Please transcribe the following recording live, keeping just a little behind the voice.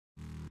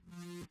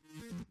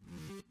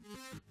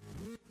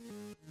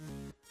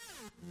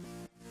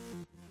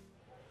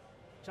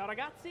Ciao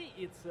ragazzi,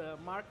 it's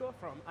Marco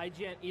from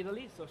IGN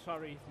Italy, so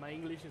sorry if my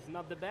English is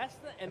not the best,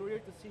 and we're here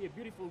to see a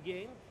beautiful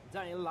game,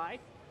 Dying Light.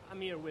 I'm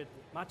here with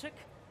Maciek.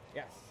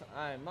 Yes,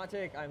 I'm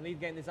Maciek, I'm lead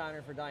game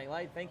designer for Dying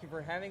Light. Thank you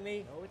for having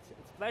me. Oh, it's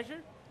a pleasure.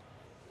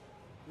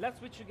 Let's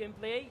switch to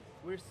gameplay.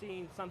 We're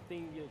seeing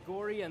something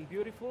gory and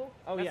beautiful.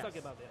 Oh, Let's yes. talk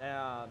about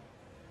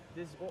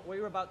it. What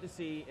we're about to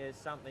see is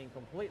something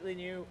completely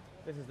new.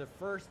 This is the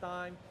first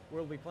time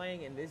we'll be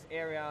playing in this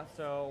area,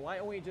 so why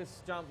don't we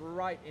just jump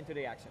right into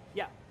the action?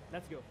 Yeah,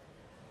 let's go.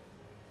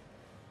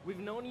 We've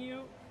known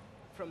you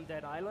from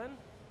Dead Island.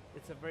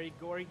 It's a very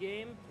gory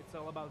game. It's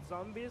all about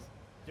zombies.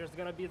 There's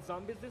gonna be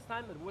zombies this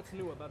time, but what's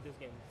new about this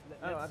game?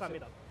 Let's sum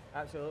it up.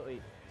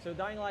 Absolutely. So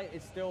Dying Light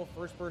is still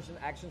first-person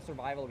action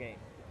survival game,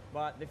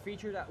 but the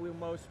feature that we're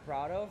most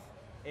proud of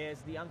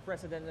is the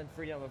unprecedented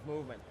freedom of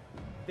movement.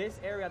 This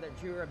area that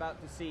you're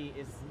about to see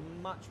is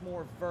much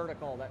more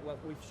vertical than what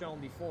we've shown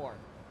before.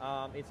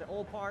 It's an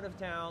old part of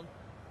town,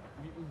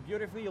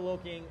 beautifully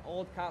looking,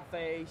 old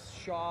cafes,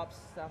 shops,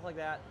 stuff like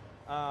that.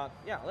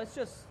 Yeah, let's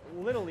just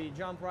literally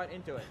jump right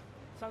into it.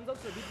 Sounds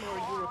also a bit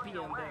more European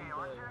than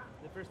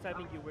the first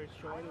setting you were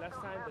showing last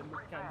time. That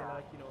looked kind of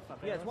like, you know,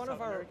 Yeah, it's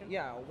American.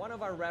 one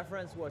of our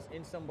reference was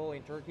Istanbul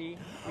in Turkey.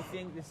 We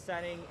think the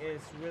setting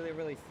is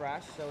really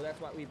fresh, so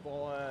that's why we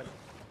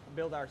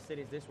build our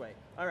cities this way.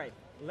 All right,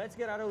 let's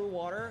get out of the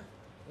water.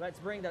 Let's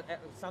bring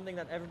something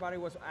that everybody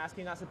was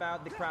asking us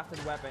about, the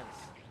crafted weapons.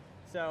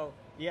 So,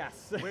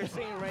 yes. We're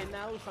seeing right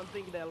now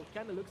something that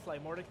kind of looks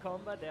like Mortal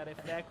Kombat, that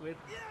effect with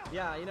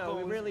yeah, you know,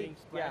 we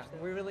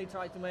really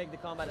try to make the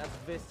combat as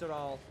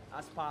visceral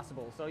as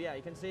possible. So yeah,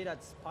 you can see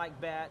that Spike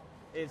Bat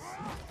is,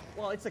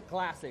 well, it's a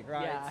classic,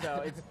 right? Yeah.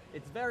 So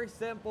it's very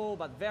simple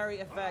but very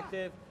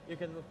effective. You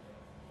can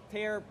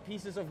tear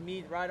pieces of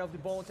meat right off the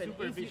bones.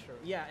 Super vicious.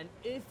 Yeah, and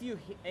if you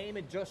aim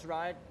it just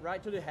right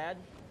to the head,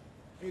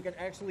 you can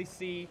actually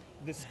see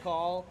the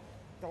skull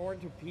torn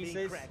to pieces.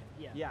 Being cracked,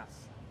 yeah. Yes.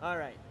 All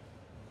right.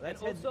 And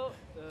also,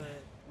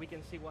 we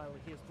can see while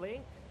he's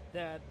playing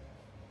that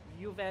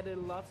you've added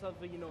lots of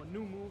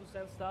new moves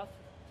and stuff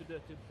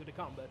to the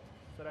combat.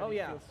 So that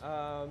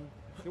feels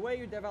the way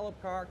you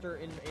develop character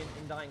in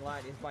Dying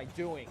Light is by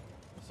doing.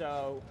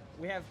 So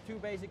we have two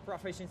basic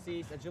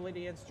proficiencies,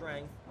 agility and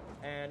strength.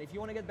 And if you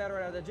want to get better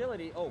at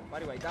agility, oh, by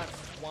the way, that's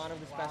one of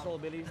the special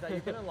abilities that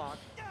you can unlock.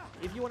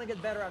 If you want to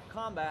get better at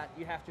combat,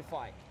 you have to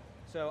fight.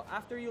 So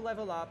after you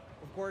level up,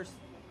 of course,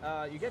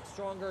 you get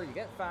stronger, you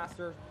get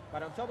faster,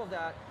 but on top of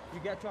that,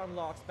 you get to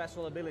unlock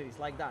special abilities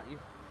like that. You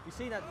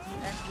see that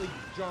he actually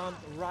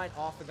jumped right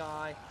off the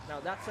guy. Now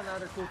that's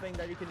another cool thing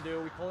that you can do.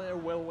 We call it a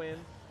whirlwind.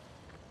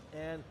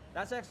 And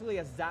that's actually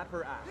a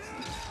zapper axe.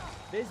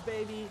 This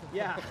baby,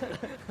 yeah,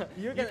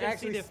 you can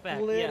actually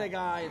split a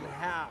guy in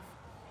half.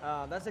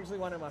 That's actually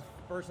one of my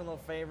personal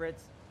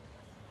favorites.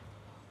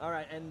 All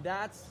right, and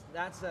that's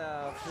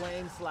a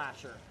flame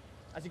slasher.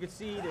 As you can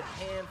see, the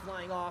hand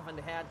flying off and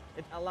the head,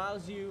 it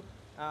allows you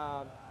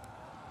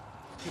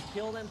to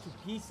kill them to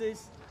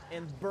pieces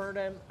and burn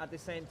them at the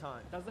same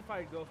time. Does the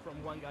fire go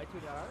from one guy to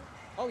the other?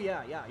 Oh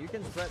yeah, you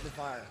can spread the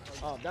fire.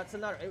 Oh, that's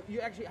another.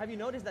 Have you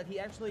noticed that he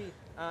actually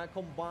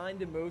combined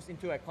the moves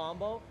into a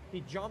combo?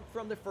 He jumped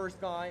from the first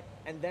guy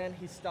and then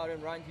he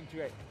started right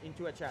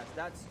into a chest.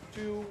 That's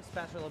two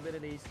special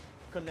abilities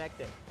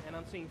connected. And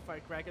I'm seeing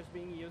firecrackers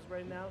being used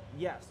right now.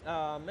 Yes,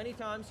 many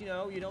times, you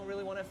don't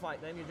really want to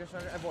fight them, you just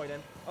want to avoid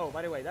them. Oh,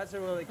 by the way, that's a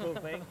really cool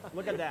thing.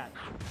 Look at that.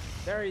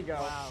 There you go.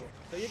 Wow.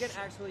 So you can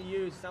actually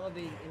use some of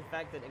the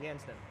infected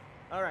against them.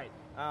 All right,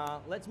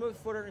 let's move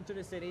further into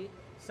the city.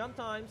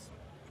 Sometimes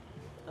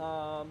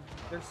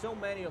there's so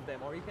many of them,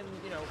 or you can,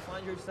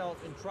 find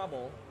yourself in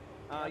trouble.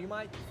 You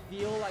might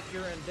feel like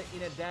you're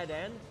in a dead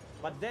end,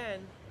 but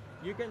then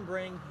you can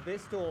bring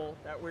this tool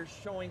that we're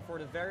showing for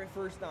the very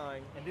first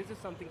time. And this is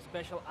something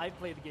special. I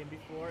played the game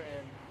before,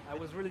 and I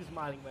was really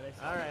smiling when I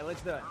saw it. All right,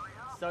 let's do it.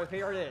 So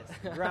here it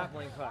is,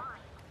 grappling hook.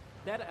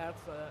 That adds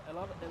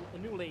a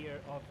new layer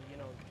of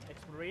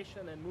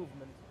exploration and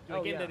movement to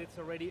a game that it's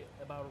already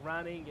about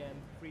running and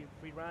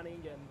free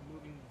running and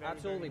moving.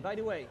 Absolutely. By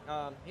the way,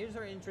 here's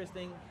our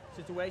interesting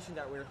situation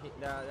that we're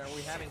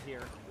having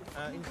here.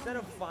 Instead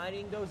of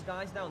fighting those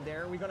guys down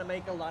there, we're gonna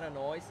make a lot of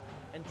noise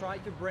and try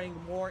to bring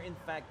more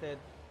infected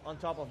on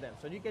top of them.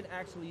 So you can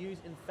actually use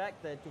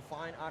infected to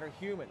find other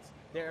humans.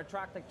 They're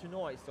attracted to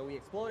noise. So we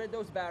exploded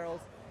those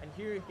barrels, and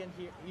here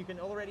you can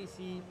already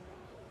see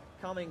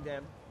coming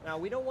them. Now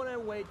we don't want to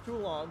wait too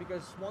long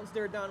because once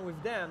they're done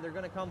with them, they're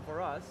gonna come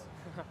for us.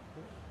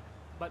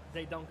 But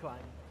they don't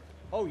climb.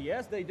 Oh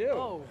yes, they do.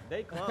 Oh,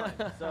 they climb.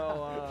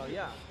 So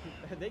yeah,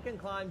 they can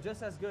climb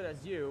just as good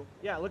as you.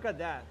 Yeah, look at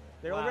that.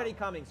 They're already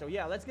coming. So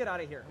yeah, let's get out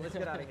of here. Let's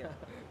get out of here.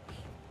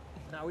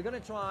 Now we're gonna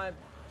try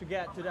to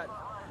get to that.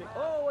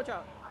 Oh, watch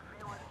out!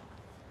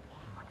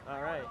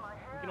 All right.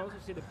 You can also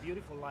see the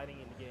beautiful lighting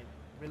in the game.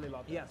 Really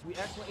love it. Yes, we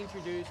actually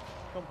introduced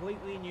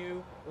completely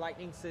new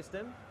lighting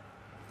system.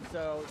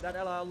 So that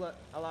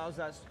allows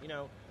us,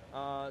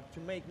 to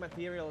make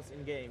materials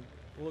in game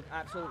look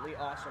absolutely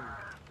awesome.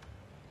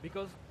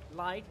 Because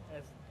light,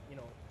 as you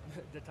know,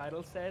 the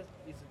title says,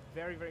 is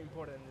very, very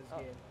important in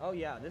this game. Oh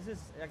yeah, this is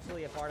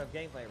actually a part of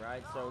gameplay,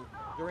 right? So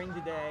during the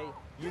day,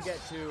 you get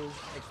to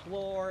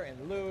explore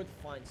and loot,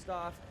 find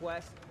stuff,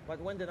 quests, but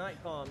when the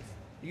night comes,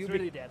 it's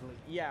really deadly.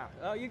 Yeah.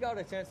 Oh, you got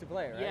a chance to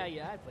play, right?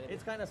 Yeah, I played it.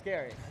 It's kind of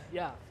scary.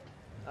 Yeah.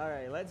 All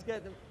right, let's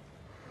get them.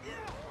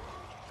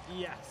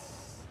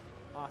 Yes.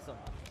 Awesome.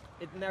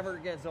 It never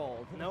gets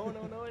old. No,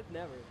 it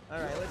never. All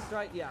right, let's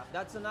try. Yeah,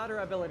 that's another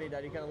ability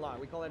that you can unlock.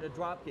 We call it a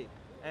drop kick.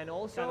 And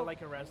also, kind of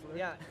like a wrestler.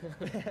 Yeah,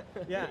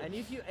 yeah. And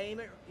if you aim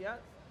it,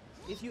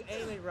 if you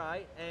aim it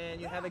right and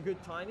you have a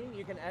good timing,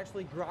 you can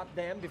actually grab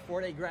them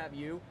before they grab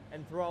you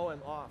and throw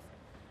them off.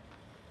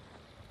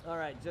 All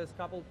right, just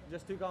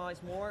two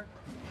guys more.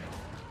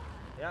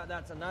 Yeah,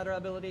 that's another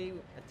ability,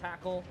 a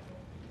tackle.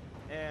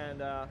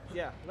 And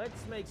yeah,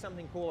 let's make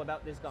something cool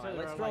about this guy. So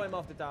let's throw him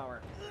off the tower.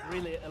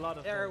 Really, a lot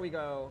of. There we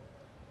go.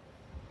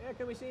 Yeah,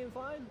 can we see him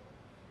fine?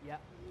 Yeah.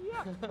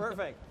 Yeah,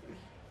 perfect.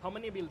 How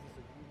many abilities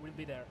will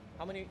be there?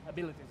 How many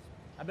abilities?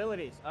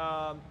 Abilities.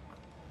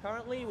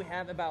 Currently, we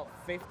have about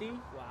 50.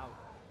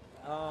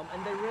 Wow.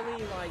 And they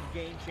really like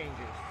game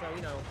changers. So,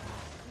 you know,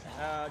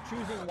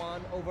 choosing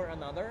one over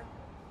another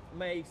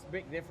makes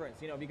big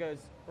difference, you know, because,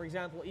 for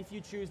example, if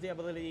you choose the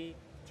ability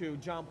to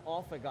jump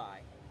off a guy,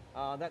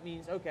 that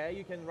means, okay,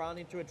 you can run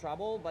into a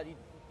trouble, but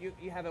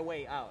you have a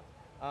way out.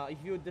 If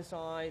you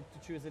decide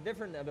to choose a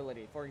different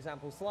ability, for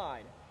example,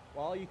 slide,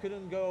 well, you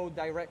couldn't go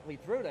directly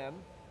through them,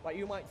 but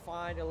you might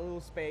find a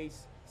little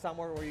space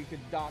somewhere where you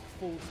could dock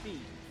full speed.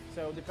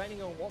 So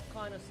depending on what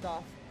kind of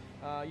stuff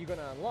you're going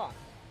to unlock,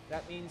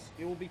 that means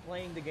you will be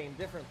playing the game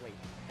differently.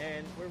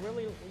 And we're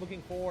really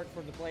looking forward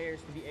for the players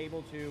to be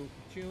able to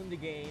tune the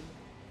game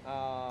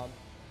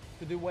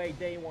to the way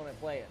they want to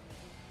play it.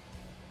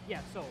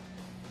 Yeah, so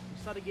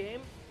we saw the game.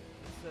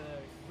 It's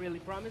really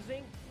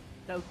promising.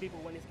 Tell people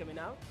when it's coming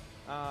out.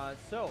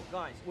 So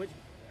guys,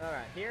 all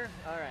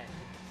right.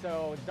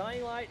 So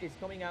Dying Light is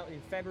coming out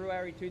in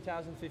February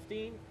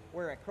 2015.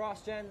 We're a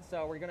cross-gen,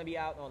 so we're going to be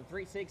out on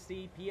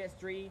 360,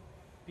 PS3,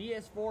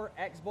 PS4,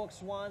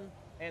 Xbox One,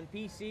 and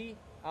PC.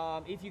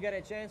 If you get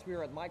a chance,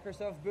 we're at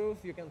Microsoft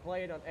booth. You can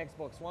play it on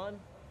Xbox One.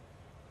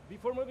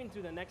 Before moving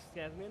to the next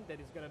segment,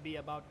 that is going to be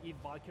about Eve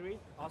Valkyrie,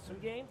 awesome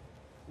game,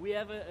 we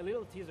have a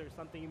little teaser,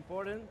 something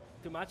important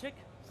to Maciek.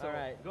 So all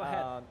right, go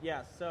ahead.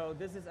 Yeah, so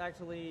this is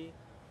actually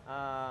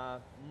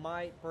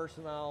my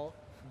personal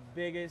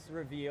biggest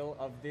reveal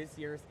of this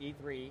year's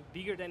E3.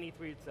 Bigger than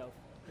E3 itself.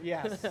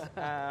 Yes.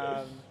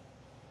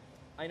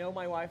 I know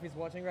my wife is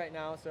watching right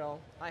now, so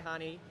hi,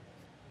 honey.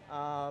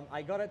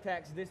 I got a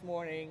text this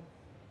morning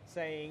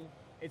saying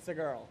it's a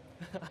girl.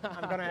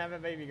 I'm gonna have a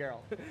baby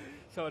girl.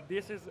 So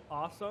this is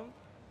awesome.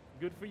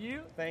 Good for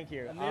you. Thank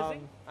you.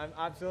 Amazing. I'm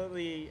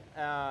absolutely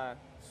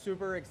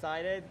super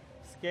excited,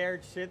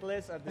 scared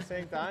shitless at the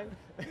same time.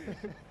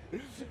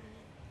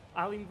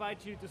 I'll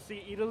invite you to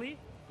see Italy.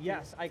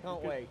 Yes, I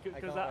can't wait.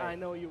 Because I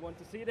know you want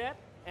to see that,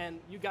 and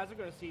you guys are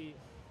going to see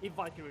Eve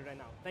Valkyrie right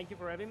now. Thank you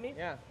for having me.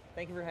 Yeah,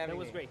 thank you for having me.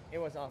 That was great. It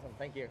was awesome.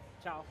 Thank you.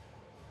 Ciao.